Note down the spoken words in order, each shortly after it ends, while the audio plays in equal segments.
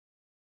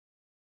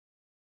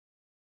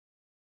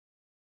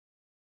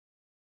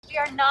We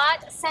are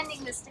not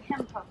sending this to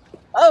him, Pope.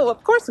 Oh,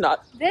 of course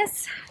not.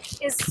 This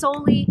is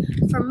solely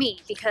for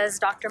me because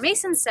Dr.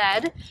 Mason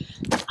said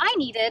I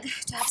needed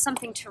to have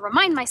something to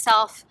remind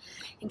myself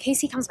in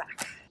case he comes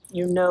back.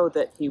 You know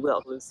that he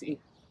will, Lucy.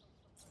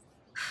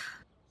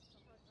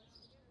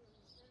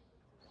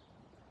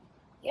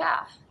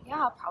 Yeah,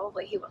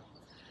 probably he will.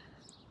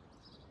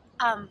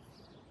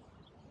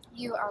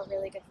 You are a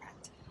really good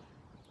friend.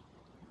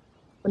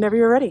 Whenever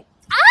you're ready.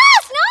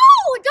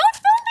 No! Don't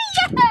film me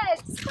yet!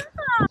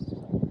 Stop!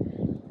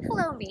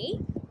 Hello, me.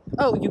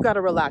 Oh, you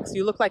gotta relax.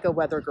 You look like a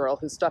weather girl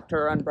who stuffed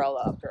her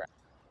umbrella up her.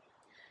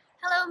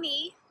 Hello,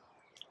 me.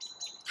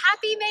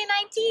 Happy May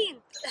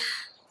 19th!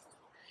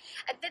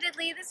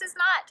 Admittedly, this is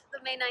not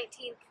the May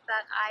 19th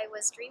that I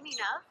was dreaming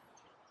of.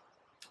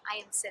 I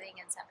am sitting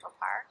in Central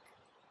Park,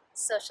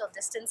 social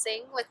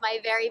distancing with my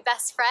very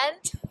best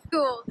friend,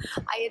 who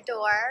I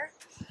adore.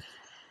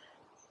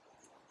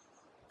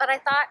 But I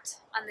thought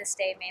on this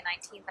day, May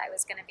 19th, I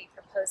was going to be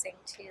proposing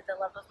to the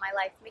love of my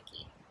life,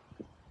 Mickey.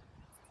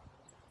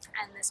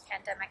 And this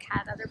pandemic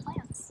had other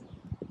plans.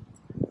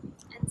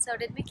 And so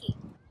did Mickey.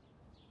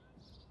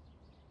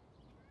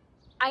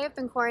 I have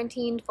been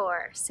quarantined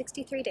for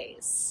 63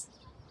 days.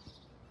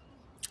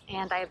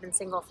 And I have been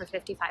single for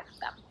 55 of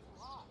them.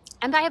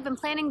 And I have been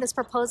planning this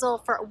proposal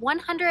for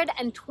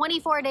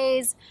 124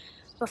 days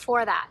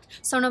before that.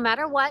 So no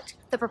matter what,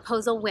 the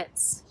proposal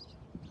wins.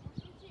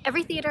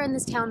 Every theater in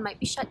this town might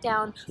be shut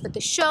down, but the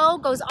show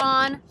goes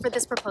on for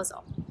this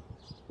proposal.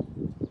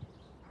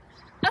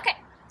 Okay,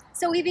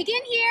 so we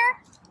begin here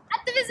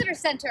at the visitor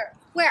center,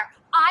 where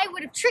I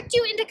would have tricked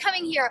you into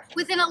coming here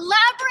with an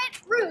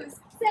elaborate ruse,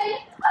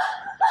 saying,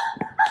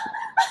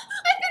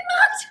 I've been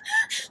mugged!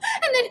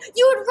 And then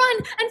you would run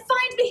and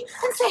find me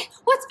and say,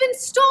 what's been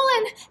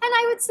stolen? And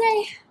I would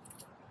say,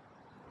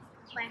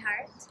 my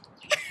heart.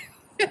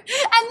 And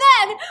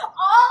then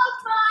all of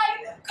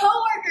my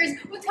coworkers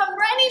would come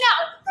running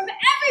out from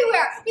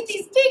everywhere with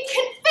these big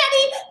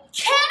confetti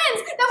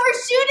cannons that were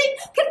shooting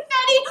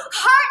confetti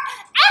heart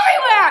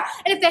everywhere.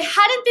 And if they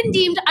hadn't been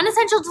deemed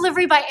unessential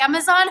delivery by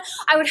Amazon,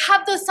 I would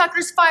have those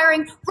suckers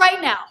firing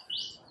right now.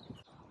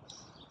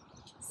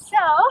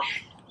 So,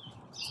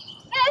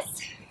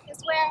 this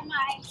is where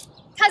my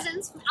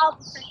cousins from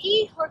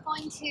Albuquerque were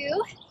going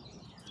to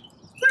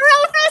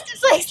throw Frosted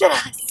Flakes at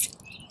us.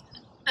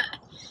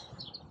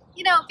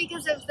 You know,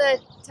 because of the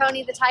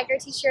Tony the Tiger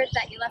t-shirt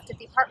that you left at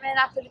the apartment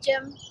after the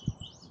gym.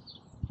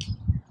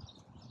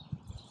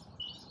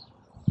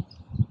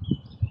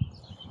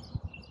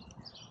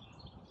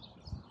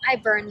 I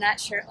burned that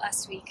shirt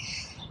last week.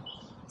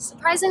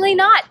 Surprisingly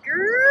not.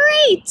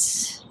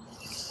 Great!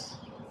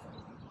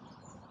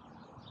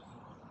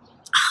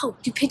 Oh,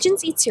 do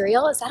pigeons eat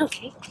cereal? Is that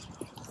okay?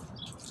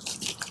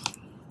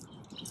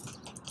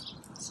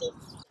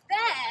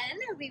 Then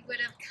we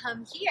would have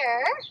come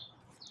here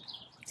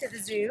to the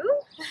zoo,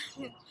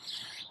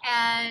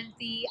 and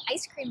the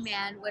ice cream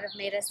man would have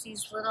made us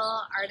these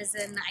little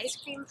artisan ice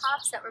cream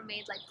pops that were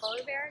made like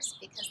polar bears,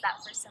 because that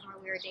first summer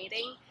we were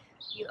dating,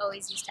 you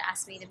always used to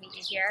ask me to meet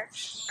you here in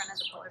front of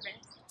the polar bear.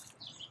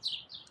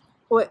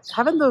 Wait,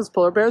 haven't those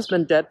polar bears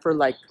been dead for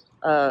like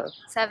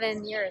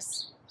 7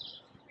 years.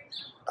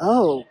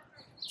 Oh,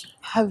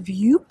 have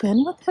you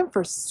been with him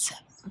for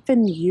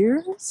 7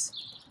 years?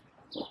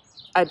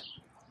 I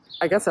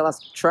guess I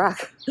lost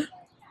track.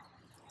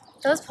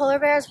 Those polar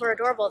bears were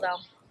adorable, though.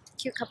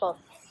 Cute couple.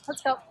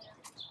 Let's go.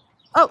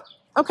 Oh,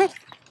 okay.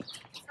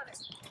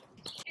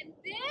 And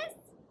this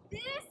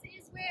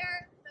is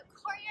where the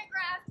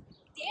choreographed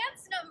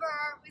dance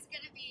number was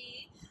going to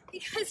be.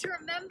 Because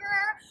remember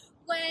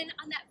when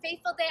on that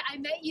fateful day I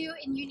met you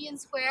in Union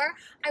Square,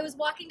 I was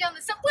walking down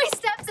the subway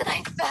steps and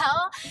I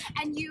fell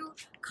and you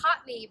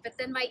caught me, but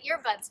then my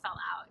earbuds fell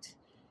out.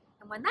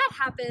 And when that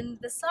happened,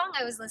 the song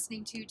I was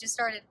listening to just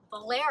started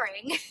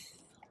blaring.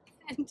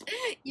 And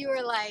you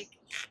were like,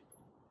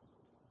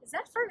 is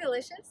that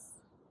Fergalicious?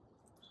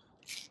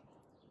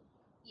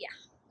 Yeah.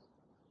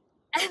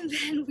 And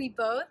then we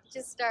both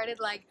just started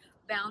like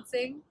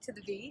bouncing to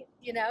the beat,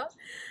 you know?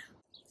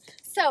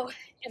 So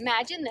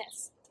imagine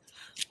this,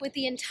 with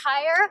the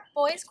entire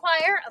boys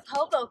choir of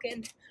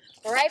Hoboken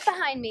right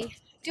behind me,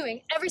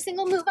 doing every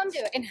single move I'm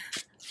doing.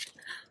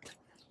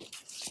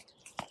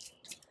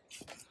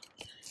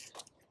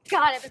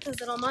 God, I bet those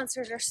little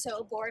monsters are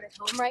so bored at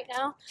home right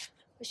now,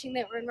 wishing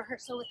they were in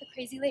rehearsal with the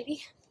crazy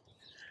lady.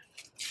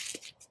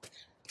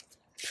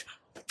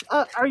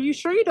 Are you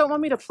sure you don't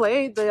want me to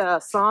play the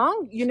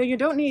song? You know, you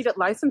don't need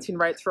licensing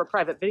rights for a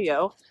private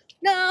video.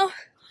 No,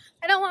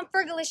 I don't want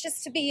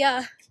Fergalicious to be,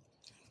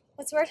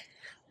 what's the word?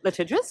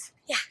 Litigious?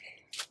 Yeah.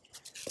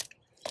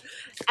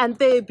 And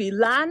they be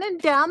lining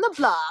down the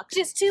block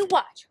just to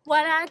watch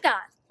what I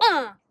got.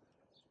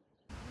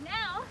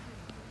 Now,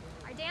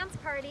 our dance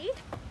party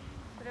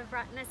would have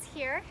brought us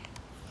here.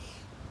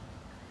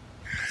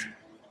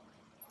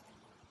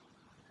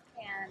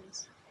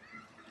 And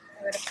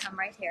I would have come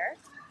right here.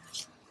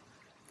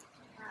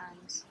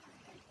 And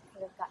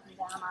would have gotten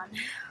down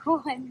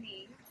on one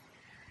knee.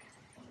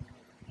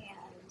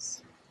 And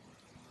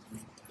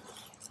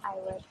I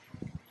would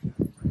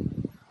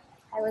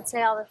I would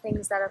say all the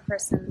things that a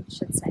person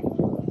should say.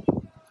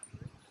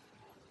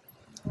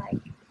 Like,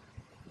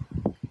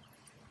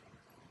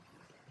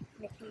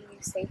 Nikki,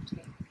 you saved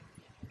me.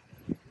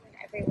 In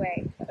every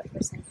way that a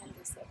person can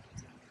be saved.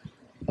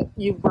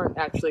 You weren't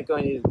actually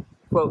going to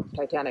quote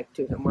Titanic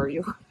to him, were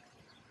you?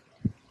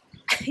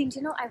 I mean,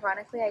 you know,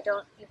 ironically, I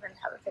don't even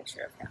have a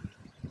picture of him.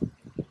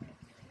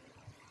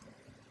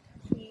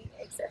 He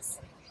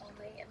exists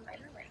only in my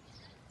memory.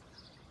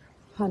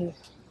 Honey.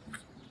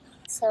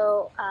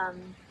 So,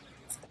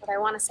 what I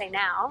want to say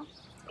now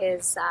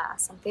is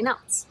something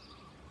else.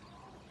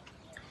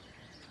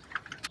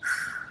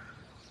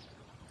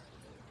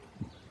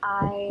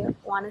 I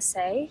want to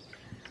say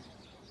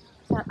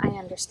that I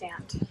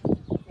understand,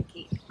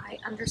 Nikki. I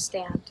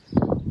understand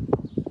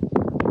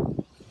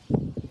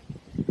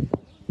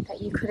that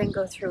you couldn't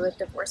go through with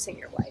divorcing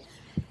your wife.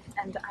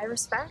 And I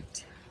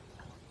respect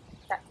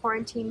that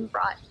quarantine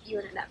brought you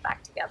and Annette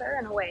back together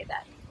in a way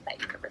that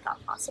you never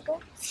thought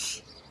possible.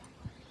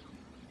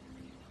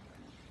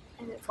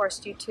 And it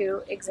forced you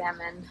to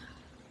examine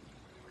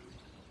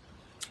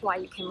why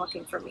you came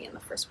looking for me in the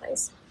first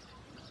place.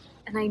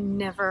 And I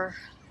never,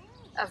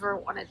 ever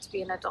wanted to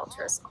be an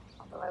adulteress,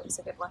 although I was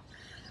a good one.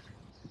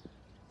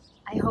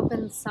 I hope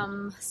in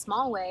some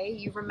small way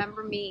you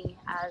remember me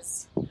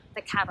as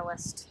the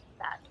catalyst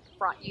that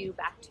brought you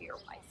back to your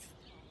wife.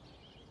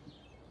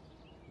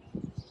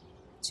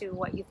 To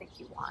what you think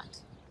you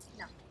want.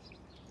 No.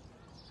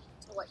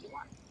 To what you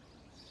want.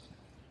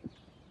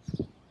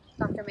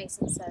 Dr.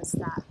 Mason says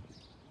that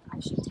I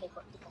should take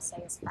what people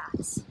say as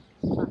facts,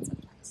 not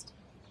subtext.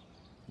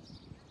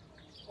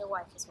 Your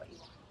wife is what you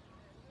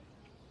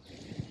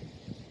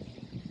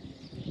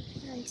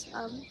want.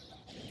 And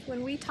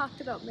when we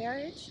talked about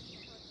marriage,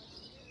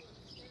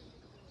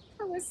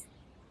 I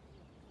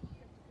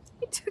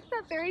took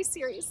that very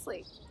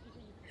seriously.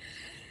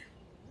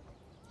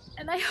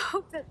 And I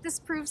hope that this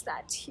proves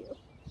that to you.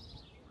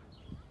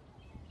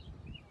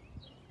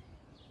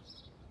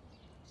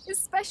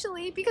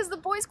 Especially because the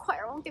boys'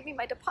 choir won't give me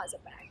my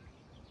deposit back.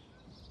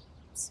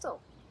 I'm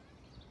still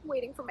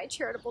waiting for my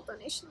charitable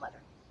donation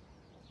letter.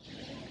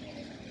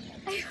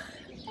 I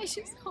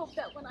just hope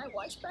that when I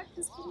watch back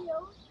this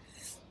video,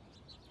 it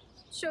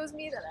shows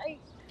me that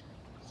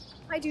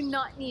I do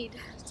not need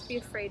to be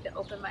afraid to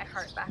open my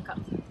heart back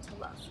up to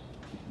love.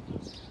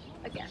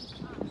 Again.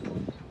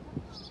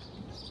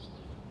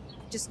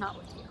 Just not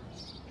with you.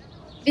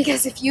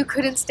 Because if you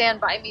couldn't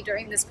stand by me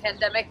during this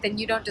pandemic, then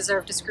you don't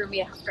deserve to screw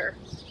me after.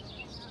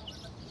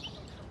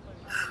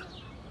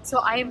 So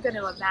I am going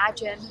to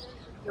imagine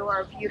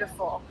your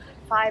beautiful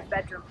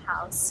 5-bedroom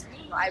house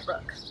in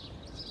Rybrook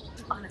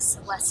on a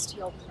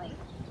celestial plane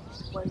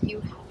where you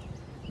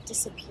have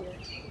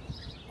disappeared,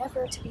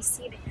 never to be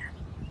seen again.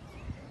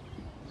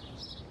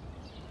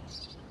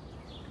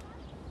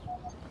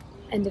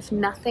 And if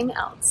nothing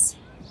else,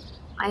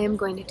 I am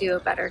going to do a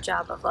better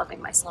job of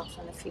loving myself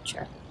in the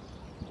future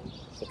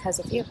because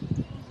of you.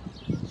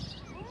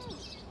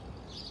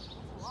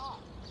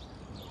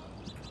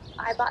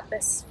 I bought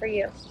this for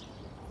you.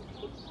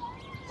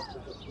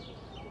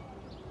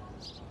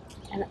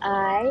 And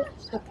I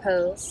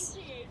propose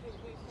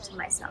to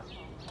myself.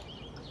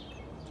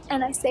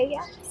 And I say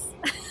yes.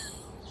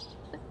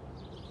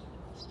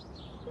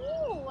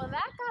 Ooh, well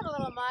that got a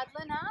little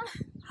maudlin, huh?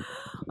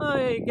 Oh,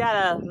 you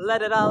gotta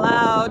let it all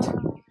out.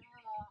 I'm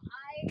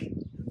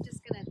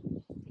just gonna take a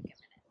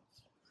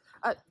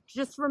minute.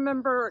 Just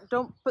remember,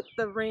 don't put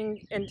the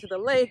ring into the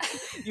lake.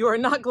 You are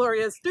not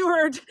Gloria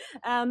Stewart,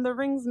 and the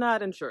ring's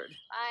not insured.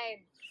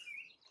 Fine.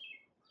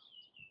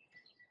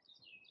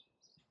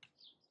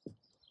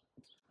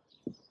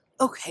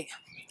 Okay,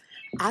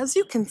 as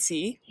you can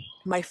see,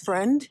 my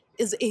friend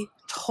is a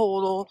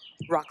total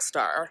rock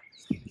star.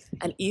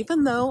 And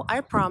even though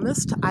I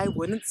promised I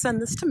wouldn't send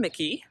this to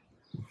Mickey,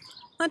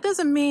 that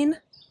doesn't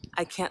mean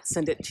I can't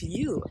send it to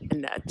you,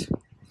 Annette.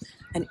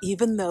 And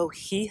even though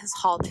he has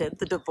halted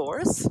the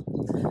divorce,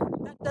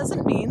 that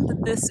doesn't mean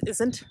that this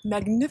isn't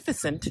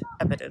magnificent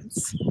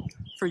evidence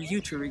for you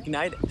to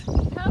reignite it.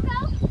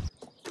 Coco?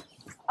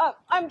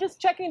 I'm just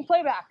checking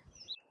playback.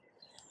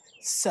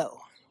 So,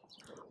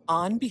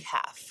 on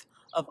behalf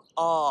of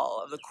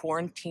all of the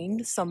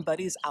quarantined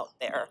somebodies out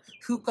there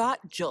who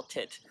got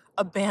jilted,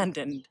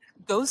 abandoned,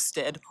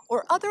 ghosted,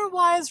 or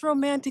otherwise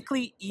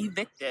romantically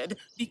evicted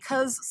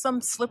because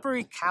some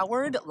slippery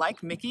coward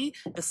like Mickey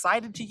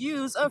decided to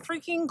use a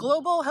freaking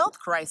global health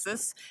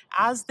crisis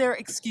as their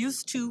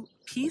excuse to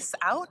peace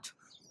out,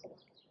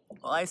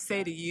 well, I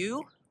say to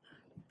you,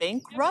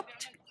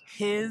 bankrupt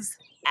his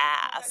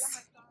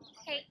ass.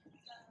 Hey,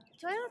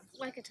 do I look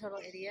like a total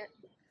idiot?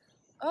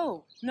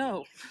 Oh,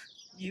 no,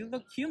 you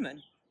look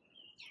human.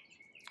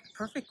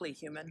 Perfectly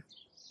human.